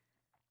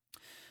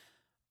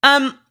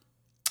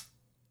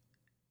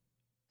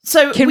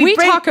 So can we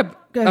talk about...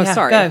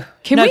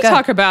 Can we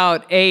talk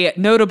about a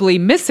notably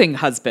missing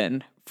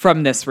husband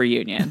from this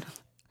reunion?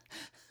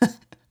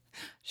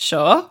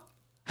 Sure.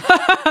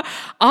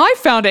 I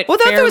found it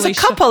Although there was a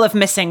couple of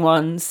missing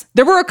ones.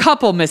 There were a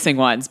couple missing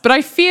ones, but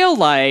I feel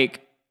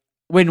like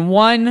when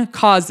one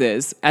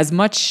causes as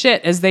much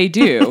shit as they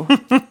do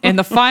in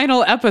the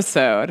final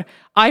episode,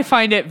 I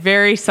find it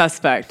very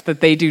suspect that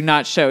they do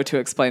not show to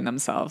explain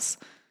themselves.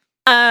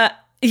 Yeah,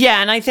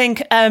 and I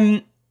think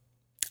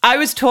I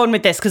was torn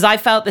with this because I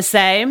felt the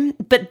same,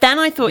 but then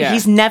I thought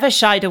he's never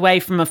shied away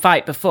from a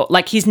fight before.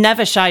 Like, he's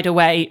never shied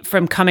away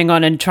from coming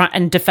on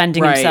and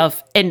defending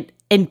himself in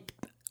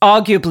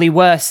arguably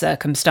worse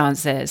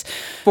circumstances.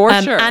 For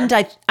sure. And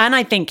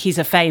I think he's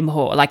a fame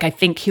whore. Like, I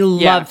think he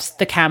loves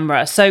the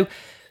camera. So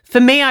for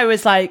me, I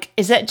was like,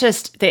 is it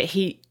just that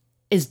he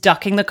is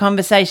ducking the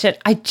conversation?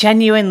 I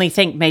genuinely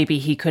think maybe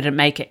he couldn't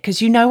make it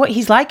because you know what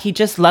he's like. He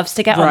just loves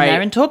to get on there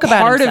and talk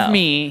about himself.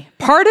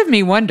 Part of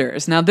me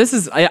wonders. Now, this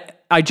is...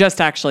 I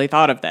just actually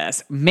thought of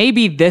this.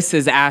 Maybe this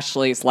is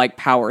Ashley's like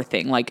power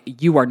thing. Like,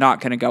 you are not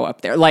going to go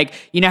up there. Like,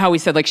 you know how we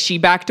said like she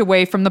backed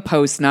away from the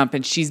post-nup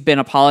and she's been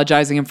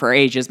apologizing him for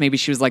ages. Maybe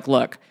she was like,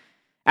 look,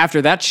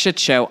 after that shit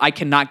show, I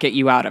cannot get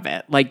you out of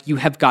it. Like, you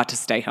have got to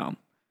stay home.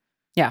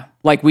 Yeah.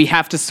 Like, we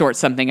have to sort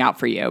something out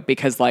for you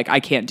because like, I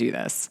can't do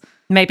this.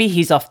 Maybe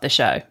he's off the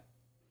show.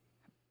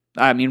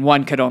 I mean,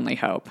 one could only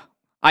hope.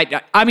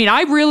 I mean,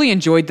 I really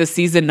enjoyed this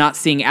season not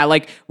seeing,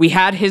 like, we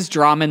had his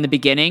drama in the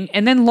beginning,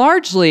 and then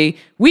largely,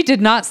 we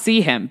did not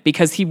see him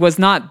because he was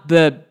not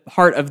the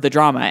heart of the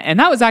drama, and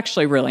that was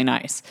actually really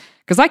nice,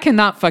 because I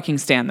cannot fucking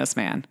stand this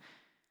man.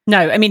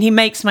 No, I mean, he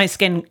makes my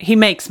skin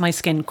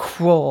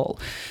crawl.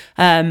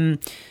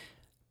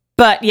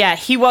 But yeah,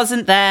 he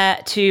wasn't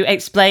there to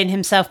explain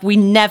himself. We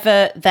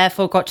never,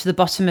 therefore, got to the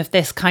bottom of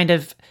this kind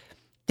of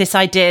this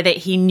idea that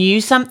he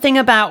knew something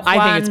about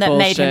Juan that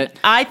made him...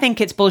 I think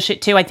it's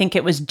bullshit too. I think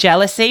it was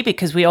jealousy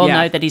because we all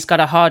know that he's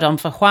got a hard-on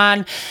for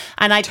Juan.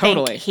 And I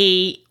think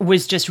he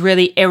was just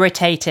really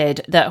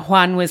irritated that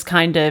Juan was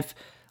kind of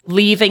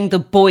leaving the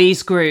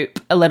boys group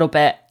a little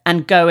bit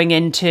and going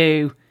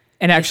into...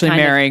 And actually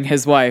marrying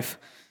his wife.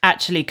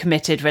 Actually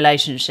committed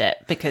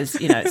relationship because,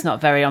 you know, it's not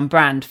very on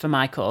brand for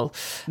Michael.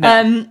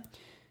 No.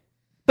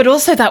 But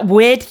also that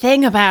weird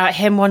thing about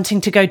him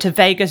wanting to go to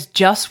Vegas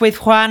just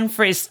with Juan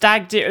for his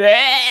stag do.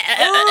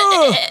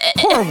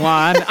 Poor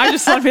Juan. I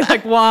just want to be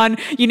like, Juan,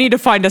 you need to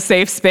find a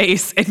safe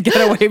space and get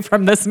away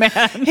from this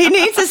man. He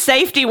needs a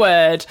safety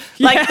word.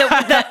 Like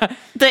that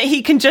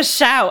he can just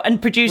shout and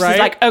producers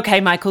like, okay,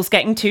 Michael's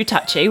getting too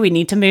touchy. We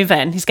need to move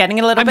in. He's getting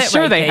a little bit I'm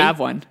sure rapey. They have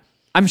one.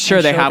 I'm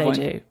sure they have one.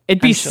 Do.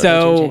 It'd be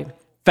so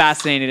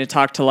fascinating to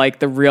talk to like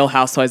the Real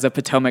Housewives of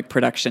Potomac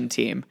production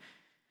team.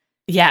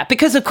 Yeah,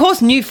 because of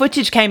course new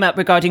footage came up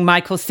regarding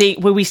Michael C,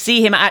 where we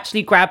see him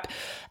actually grab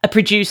a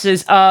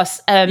producer's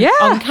ass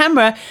on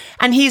camera.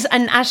 And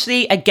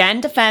Ashley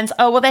again defends,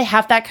 oh, well, they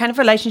have that kind of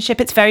relationship.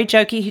 It's very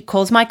jokey. He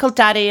calls Michael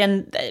daddy.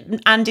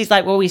 And Andy's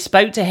like, well, we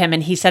spoke to him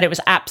and he said it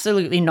was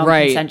absolutely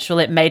non-consensual.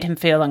 Right. It made him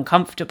feel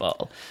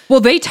uncomfortable.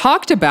 Well, they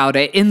talked about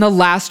it in the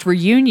last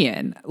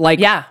reunion.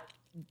 Yeah.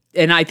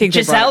 And I think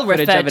Giselle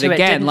footage of it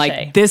again.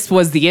 She? This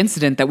was the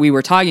incident that we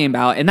were talking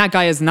about, and that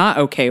guy is not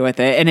okay with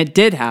it, and it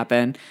did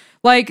happen.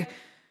 I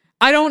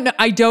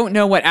don't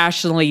know what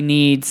Ashley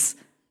needs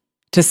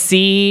to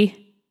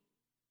see,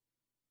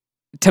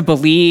 to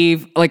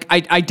believe.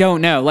 I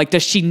don't know.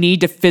 Does she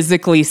need to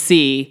physically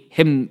see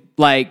him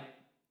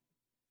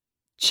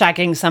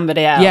shagging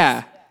somebody else?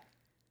 Yeah.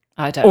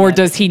 I don't know. Or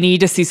does he need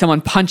to see someone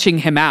punching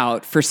him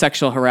out for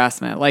sexual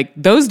harassment?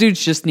 Those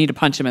dudes just need to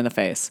punch him in the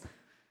face.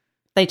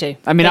 They do.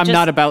 I mean, I'm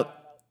not about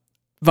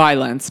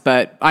violence,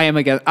 but I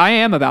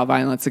am about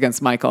violence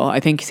against Michael. I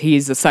think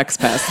he's a sex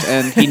pest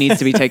and he needs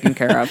to be taken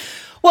care of.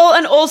 Well,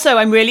 and also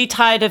I'm really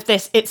tired of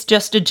this it's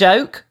just a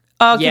joke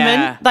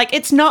argument. Yeah.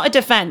 It's not a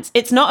defense.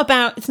 It's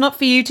not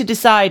for you to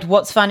decide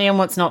what's funny and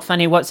what's not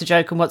funny, what's a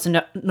joke and what's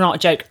not a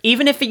joke.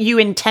 Even if you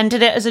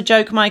intended it as a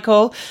joke,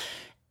 Michael,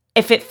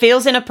 if it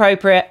feels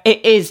inappropriate,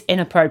 it is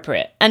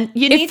inappropriate. And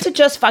you need to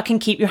just fucking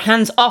keep your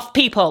hands off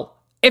people.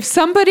 If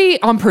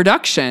somebody on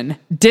production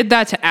did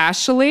that to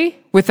Ashley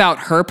without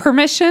her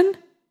permission,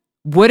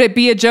 would it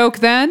be a joke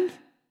then?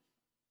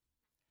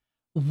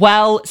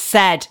 Well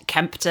said,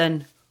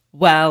 Kempton.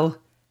 Well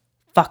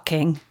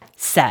fucking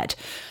said.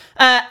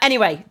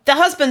 Anyway, the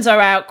husbands are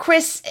out.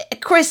 Chris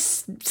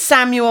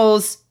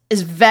Samuels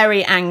is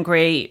very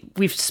angry.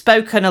 We've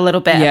spoken a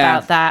little bit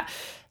about that.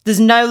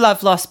 There's no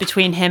love lost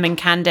between him and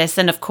Candice.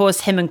 And of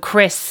course, him and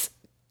Chris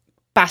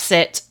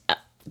Bassett,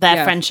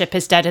 their friendship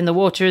is dead in the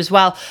water as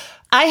well.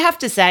 I have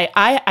to say,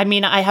 I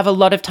have a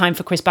lot of time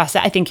for Chris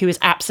Bassett. I think he was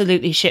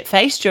absolutely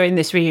shit-faced during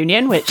this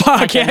reunion, which he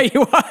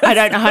was. I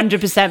don't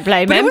 100%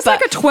 blame him. It was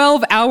like a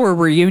 12-hour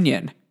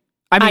reunion.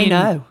 I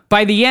know.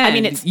 By the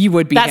end, you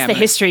would be That's hammered. the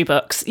history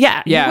books.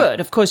 Yeah, you would.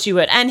 Of course you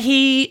would. And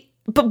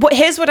but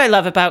here's what I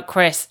love about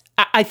Chris.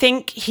 I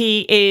think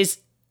he is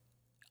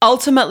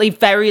ultimately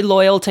very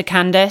loyal to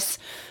Candice.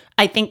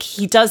 I think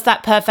he does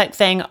that perfect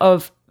thing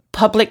of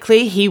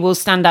publicly, he will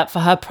stand up for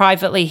her.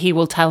 Privately, he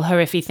will tell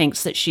her if he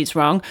thinks that she's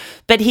wrong.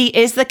 But he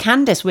is the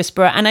Candice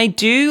whisperer. And I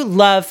do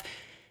love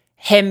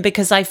him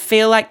because I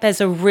feel like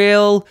there's a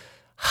real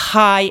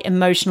high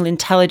emotional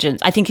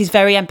intelligence. I think he's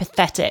very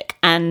empathetic.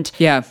 And,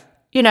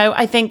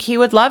 I think he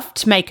would love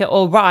to make it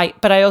all right.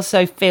 But I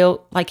also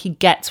feel like he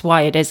gets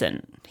why it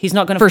isn't. He's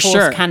not going to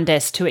force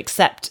Candice to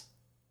accept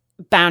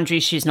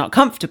boundaries she's not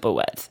comfortable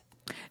with.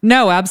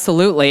 No,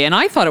 absolutely. And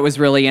I thought it was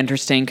really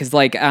interesting because,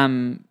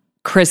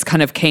 Chris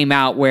kind of came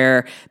out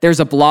where there's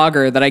a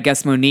blogger that I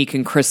guess Monique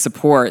and Chris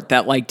support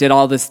that did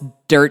all this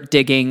dirt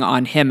digging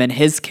on him and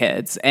his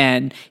kids.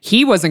 And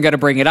he wasn't going to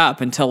bring it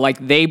up until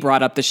they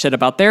brought up the shit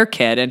about their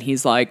kid. And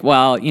he's like,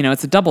 well,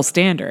 it's a double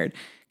standard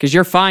because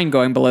you're fine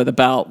going below the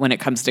belt when it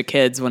comes to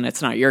kids when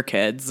it's not your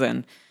kids.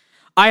 And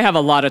I have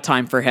a lot of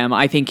time for him.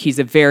 I think he's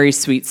a very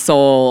sweet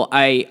soul.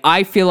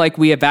 I feel like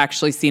we have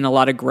actually seen a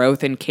lot of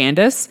growth in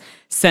Candice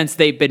since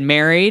they've been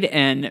married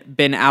and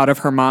been out of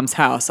her mom's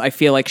house. I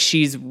feel like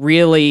she's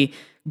really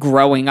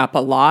growing up a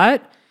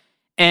lot.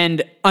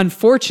 And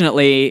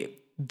unfortunately,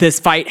 this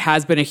fight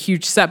has been a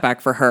huge setback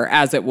for her,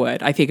 as it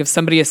would. I think if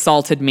somebody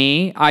assaulted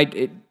me,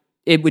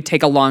 it would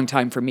take a long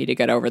time for me to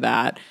get over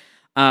that,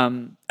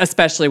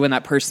 especially when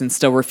that person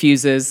still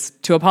refuses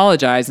to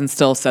apologize and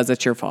still says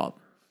it's your fault.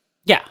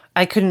 Yeah,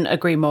 I couldn't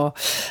agree more.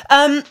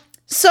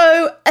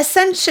 So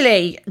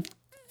essentially,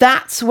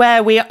 that's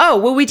where we are. Oh,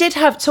 well, we did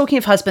have, talking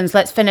of husbands,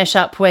 let's finish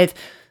up with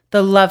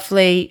the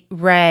lovely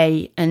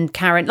Ray and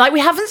Karen.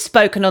 We haven't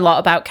spoken a lot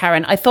about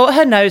Karen. I thought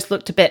her nose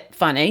looked a bit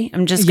funny.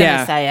 I'm just going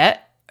to say it.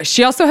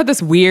 She also had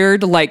this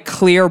weird,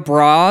 clear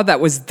bra that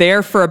was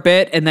there for a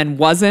bit and then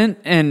wasn't.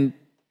 And,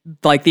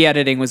 the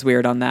editing was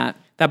weird on that.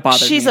 That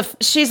bothered me.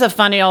 She's a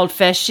funny old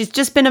fish. She's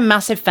just been a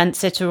massive fence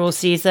sitter all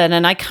season,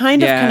 and I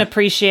kind of can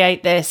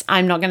appreciate this.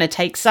 I'm not going to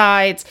take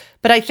sides,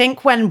 but I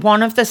think when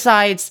one of the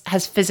sides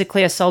has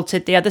physically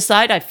assaulted the other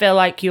side, I feel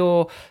like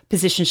your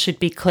position should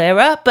be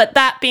clearer. But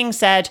that being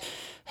said,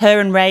 her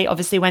and Ray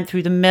obviously went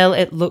through the mill.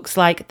 It looks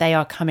like they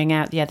are coming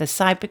out the other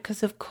side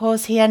because, of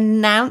course, he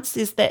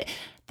announces that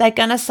they're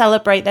going to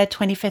celebrate their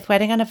 25th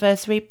wedding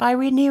anniversary by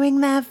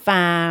renewing their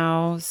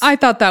vows. I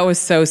thought that was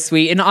so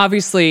sweet and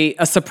obviously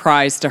a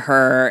surprise to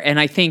her. And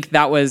I think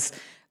that was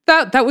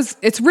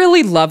it's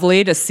really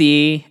lovely to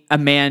see a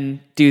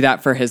man do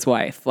that for his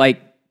wife,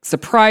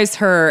 surprise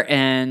her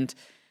and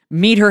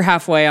meet her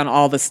halfway on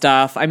all the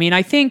stuff. I mean,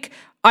 I think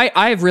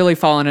I've really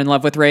fallen in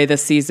love with Ray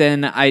this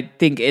season. I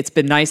think it's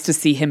been nice to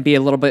see him be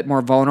a little bit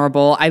more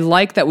vulnerable. I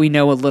like that we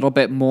know a little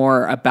bit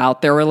more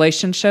about their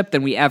relationship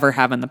than we ever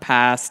have in the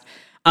past.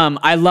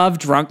 I love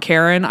Drunk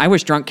Karen. I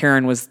wish Drunk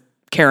Karen was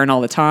Karen all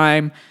the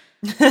time.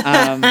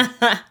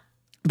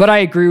 But I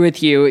agree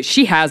with you.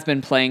 She has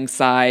been playing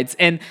sides.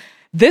 And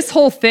this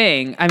whole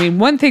thing, I mean,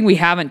 one thing we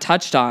haven't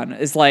touched on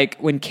is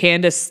when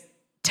Candice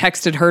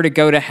texted her to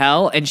go to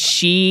hell, and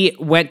she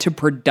went to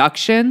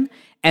production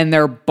and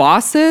their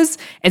bosses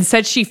and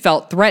said she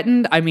felt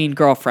threatened. I mean,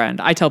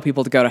 girlfriend, I tell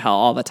people to go to hell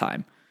all the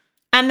time.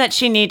 And that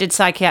she needed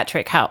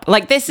psychiatric help.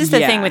 Like, this is the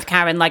thing with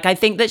Karen. Like, I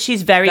think that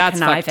she's very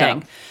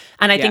conniving.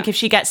 And I think if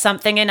she gets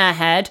something in her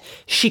head,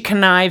 she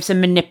connives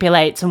and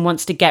manipulates and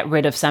wants to get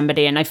rid of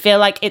somebody. And I feel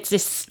like it's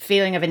this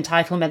feeling of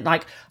entitlement,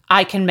 like,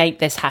 I can make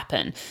this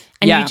happen.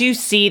 And you do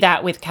see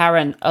that with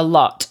Karen a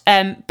lot.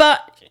 But,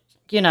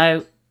 you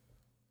know,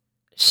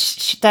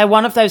 they're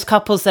one of those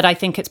couples that I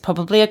think it's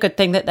probably a good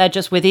thing that they're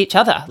just with each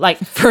other. Like,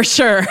 for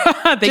sure.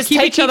 They just keep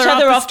take each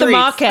other off the streets.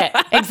 market.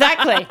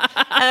 Exactly.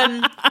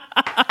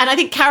 And I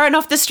think Karen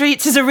off the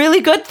streets is a really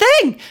good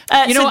thing.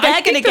 You know, so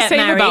they're going to get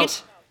married.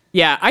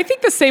 I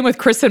think the same with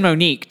Chris and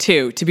Monique,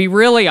 too, to be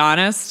really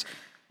honest.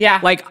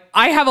 Yeah. Like,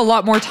 I have a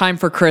lot more time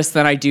for Chris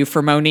than I do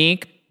for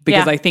Monique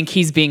because I think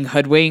he's being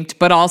hoodwinked,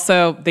 but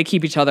also they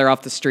keep each other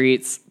off the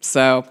streets.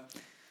 So,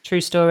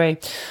 true story.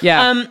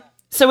 Yeah.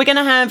 So we're going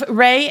to have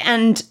Ray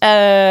and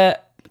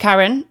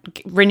Karen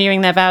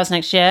renewing their vows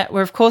next year.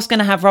 We're, of course, going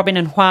to have Robin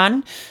and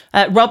Juan.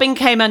 Robin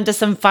came under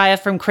some fire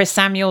from Chris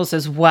Samuels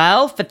as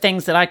well for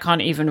things that I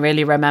can't even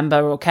really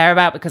remember or care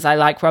about because I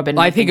like Robin.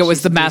 Well, I think it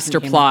was the master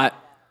plot.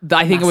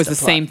 I think it was the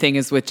same thing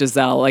as with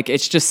Giselle. Like,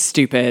 it's just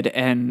stupid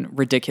and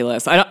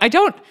ridiculous. I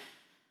don't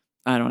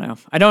know.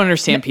 I don't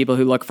understand people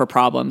who look for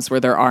problems where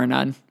there are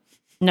none.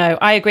 No,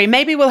 I agree.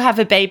 Maybe we'll have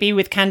a baby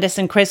with Candace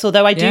and Chris,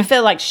 although I do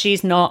feel like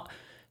she's not...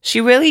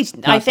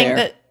 I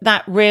think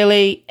that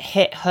really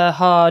hit her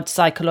hard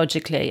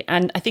psychologically.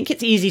 And I think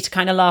it's easy to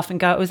kind of laugh and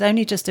go, it was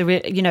only just a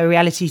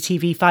reality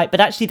TV fight.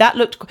 But actually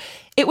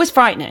it was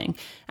frightening.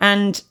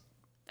 And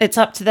it's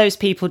up to those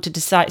people to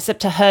decide, it's up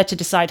to her to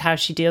decide how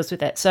she deals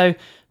with it. So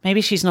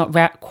maybe she's not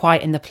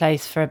quite in the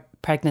place for a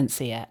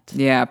pregnancy yet.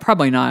 Yeah,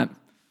 probably not.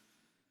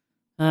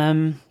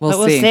 We'll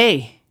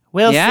see.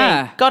 We'll see.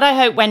 God, I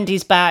hope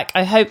Wendy's back.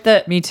 I hope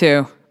that... Me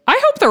too. I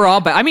hope they're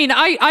all back. I mean,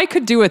 I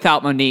could do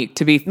without Monique,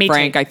 to be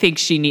frank. I think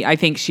she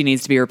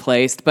needs to be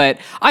replaced, but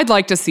I'd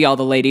like to see all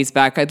the ladies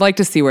back. I'd like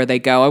to see where they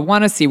go. I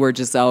want to see where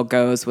Giselle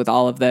goes with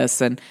all of this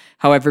and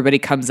how everybody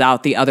comes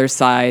out the other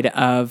side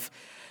of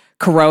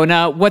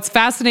Corona. What's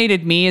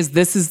fascinated me is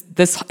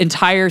this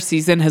entire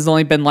season has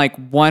only been like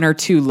 1 or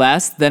 2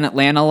 less than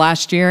Atlanta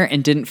last year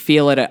and didn't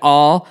feel it at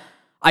all.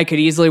 I could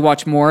easily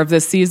watch more of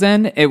this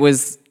season. It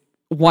was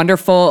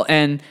wonderful.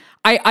 And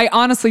I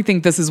honestly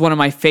think this is one of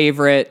my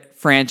favorite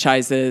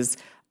franchises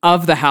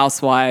of the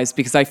Housewives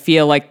because I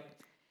feel like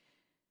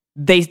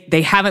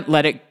they haven't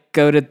let it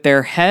go to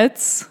their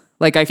heads.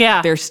 Like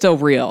they're still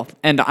real,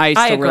 and I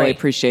still really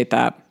appreciate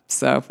that.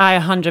 So I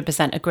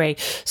 100% agree.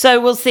 So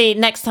we'll see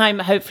next time.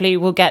 Hopefully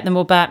we'll get them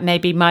all back,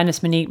 maybe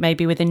minus Monique,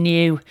 maybe with a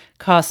new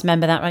cast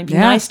member. That might be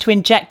nice to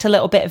inject a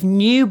little bit of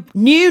new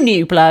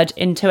blood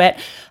into it.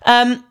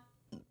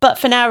 But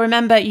for now,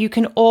 remember, you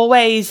can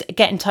always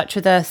get in touch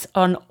with us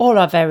on all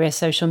our various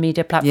social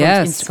media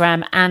platforms,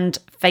 Instagram and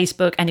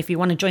Facebook. And if you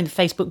want to join the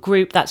Facebook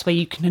group, that's where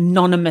you can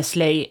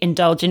anonymously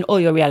indulge in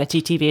all your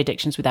reality TV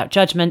addictions without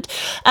judgment.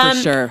 For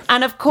sure.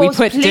 And of course,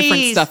 we put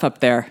different stuff up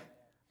there.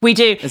 We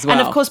do. As well.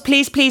 And of course,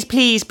 please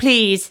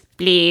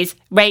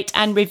rate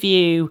and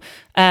review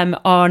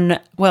on,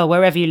 well,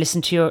 wherever you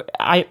listen to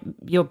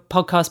your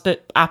podcast,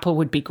 but Apple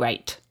would be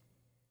great.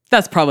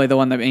 That's probably the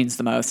one that means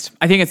the most.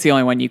 I think it's the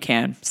only one you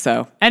can.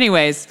 So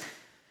anyways,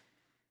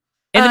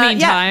 in the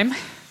meantime...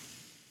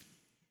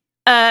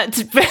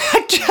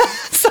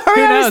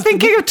 Sorry, I was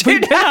thinking of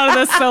We've been out of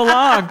this so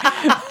long.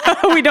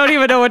 We don't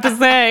even know what to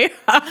say.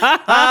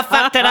 I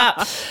fucked it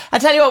up. I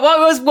tell you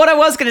what I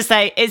was going to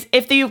say is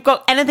if you've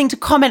got anything to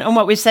comment on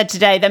what we've said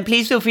today, then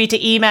please feel free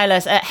to email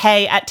us at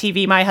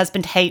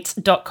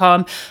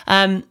hey@tvmyhusbandhates.com.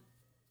 And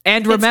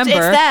remember... It's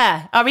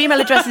there. Our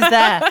email address is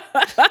there.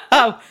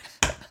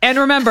 And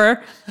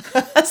remember,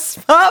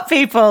 smart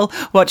people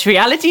watch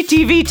reality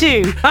TV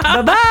too.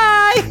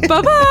 Bye-bye.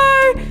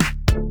 Bye-bye.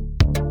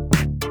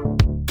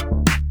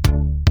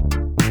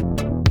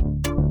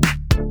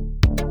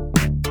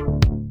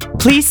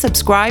 Please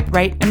subscribe,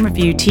 rate, and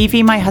review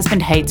TV My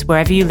Husband Hates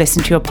wherever you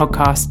listen to your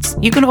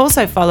podcasts. You can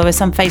also follow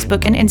us on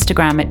Facebook and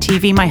Instagram at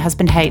TV My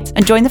Husband Hates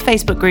and join the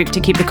Facebook group to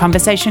keep the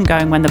conversation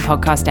going when the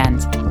podcast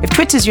ends. If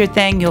Twitter's your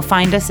thing, you'll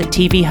find us at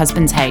TV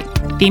Husbands Hate.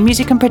 Theme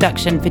music and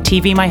production for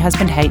TV My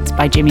Husband Hates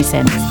by Jimmy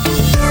Sims.